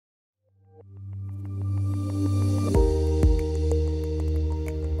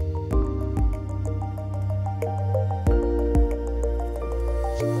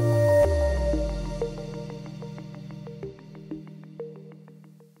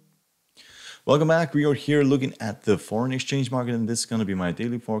Welcome back. We are here looking at the foreign exchange market, and this is going to be my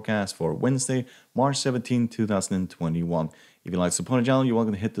daily forecast for Wednesday, March 17, 2021. If you like to support the channel, you're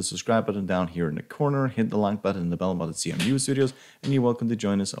welcome to hit the subscribe button down here in the corner, hit the like button and the bell button to see our new videos, and you're welcome to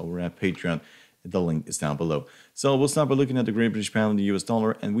join us over at Patreon. The link is down below. So we'll start by looking at the Great British Pound and the US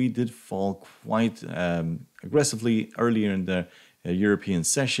dollar, and we did fall quite aggressively earlier in the European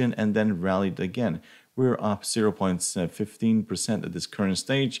session and then rallied again. We're up 0.15% at this current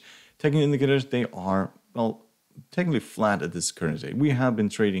stage. Technical indicators, they are, well, technically flat at this current stage. We have been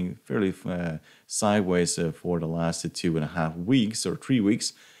trading fairly sideways for the last 2.5 weeks or 3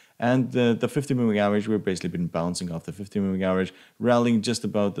 weeks. And the 50-moving average, we've basically been bouncing off the 50-moving average, rallying just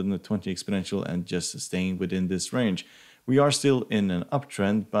about in the 20 exponential and just staying within this range. We are still in an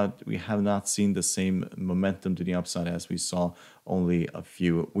uptrend, but we have not seen the same momentum to the upside as we saw only a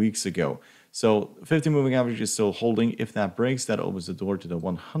few weeks ago. So 50-moving average is still holding. If that breaks, that opens the door to the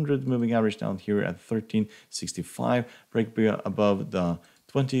 100-moving average down here at 1365. Break above the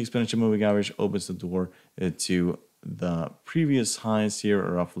 20 exponential moving average opens the door to the previous highs here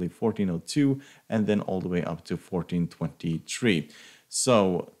are roughly 1402 and then all the way up to 1423.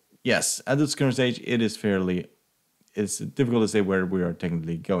 So yes, at this current stage, it's difficult to say where we are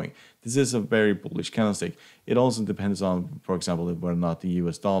technically going. This is a very bullish candlestick. It also depends on, for example, whether or not the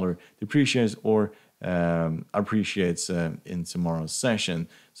US dollar depreciates or appreciates in tomorrow's session.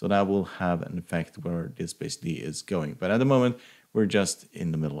 So that will have an effect where this basically is going. But at the moment, we're just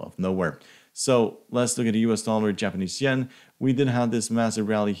in the middle of nowhere. So let's look at the US dollar, Japanese yen. We did have this massive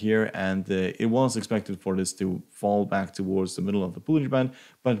rally here, and it was expected for this to fall back towards the middle of the Bollinger Band,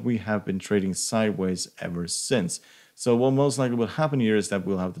 but we have been trading sideways ever since. So what most likely will happen here is that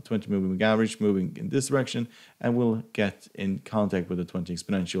we'll have the 20 moving average moving in this direction, and we'll get in contact with the 20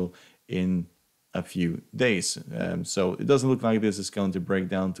 exponential in a few days. So it doesn't look like this is going to break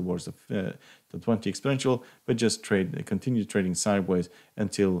down towards the 20 exponential, but just continue trading sideways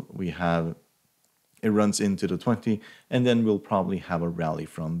until it runs into the 20, and then we'll probably have a rally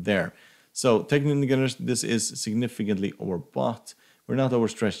from there. So technical indicators, this is significantly overbought. We're not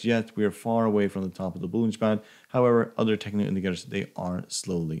overstretched yet. We are far away from the top of the Bollinger Band. However, other technical indicators, they are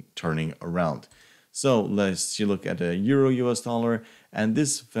slowly turning around. So let's look at the euro US dollar, and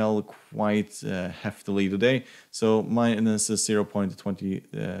this fell quite heftily today. So minus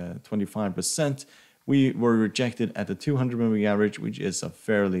 0.25%. We were rejected at the 200 moving average, which is a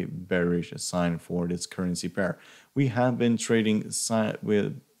fairly bearish sign for this currency pair. We have been trading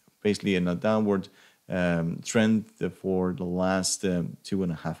with basically in a downward trend for the last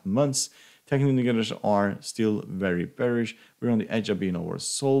 2.5 months. Technical indicators are still very bearish. We're on the edge of being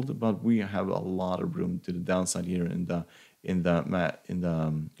oversold, but we have a lot of room to the downside here in the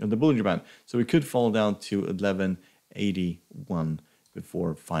Bollinger Band. So we could fall down to 1181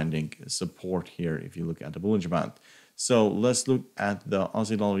 before finding support here if you look at the Bollinger Band. So let's look at the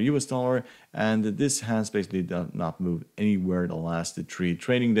Aussie dollar US dollar, and this has basically not moved anywhere the last 3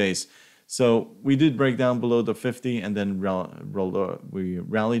 trading days. So we did break down below the 50 and then we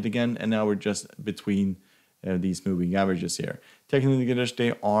rallied again, and now we're just between these moving averages here. Technical indicators,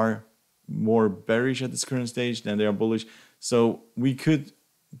 they are more bearish at this current stage than they are bullish. So we could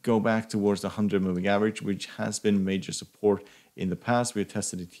go back towards the 100 moving average, which has been major support in the past. We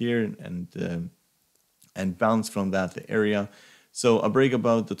tested it here and bounced from that area. So a break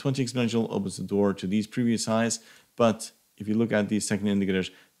above the 20 exponential opens the door to these previous highs. But if you look at these technical indicators,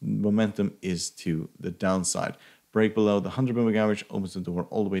 momentum is to the downside. Break below the 100 moving average opens the door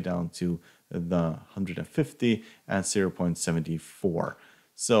all the way down to the 150 at 0.74.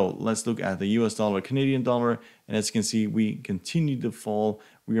 So let's look at the US dollar, Canadian dollar, and as you can see, we continue to fall.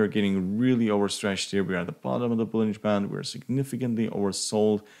 We are getting really overstretched here. We are at the bottom of the Bollinger Band. We're significantly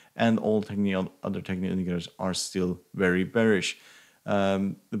oversold, and all other technical indicators are still very bearish.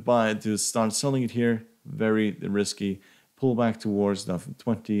 To start selling it here, very risky. Pull back towards the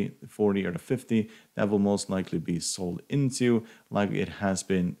 20, 40, or the 50. That will most likely be sold into, like it has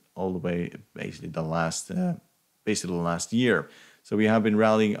been all the way basically the last year. So we have been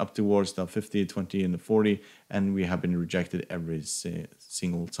rallying up towards the 50, 20, and the 40, and we have been rejected every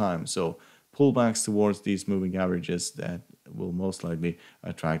single time. So pullbacks towards these moving averages that will most likely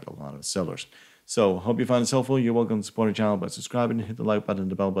attract a lot of sellers. So hope you find this helpful. You're welcome to support the channel by subscribing, hit the like button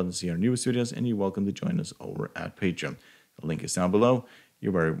and the bell button to see our newest videos, and you're welcome to join us over at Patreon. The link is down below.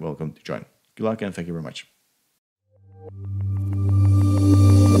 You're very welcome to join. Good luck and thank you very much.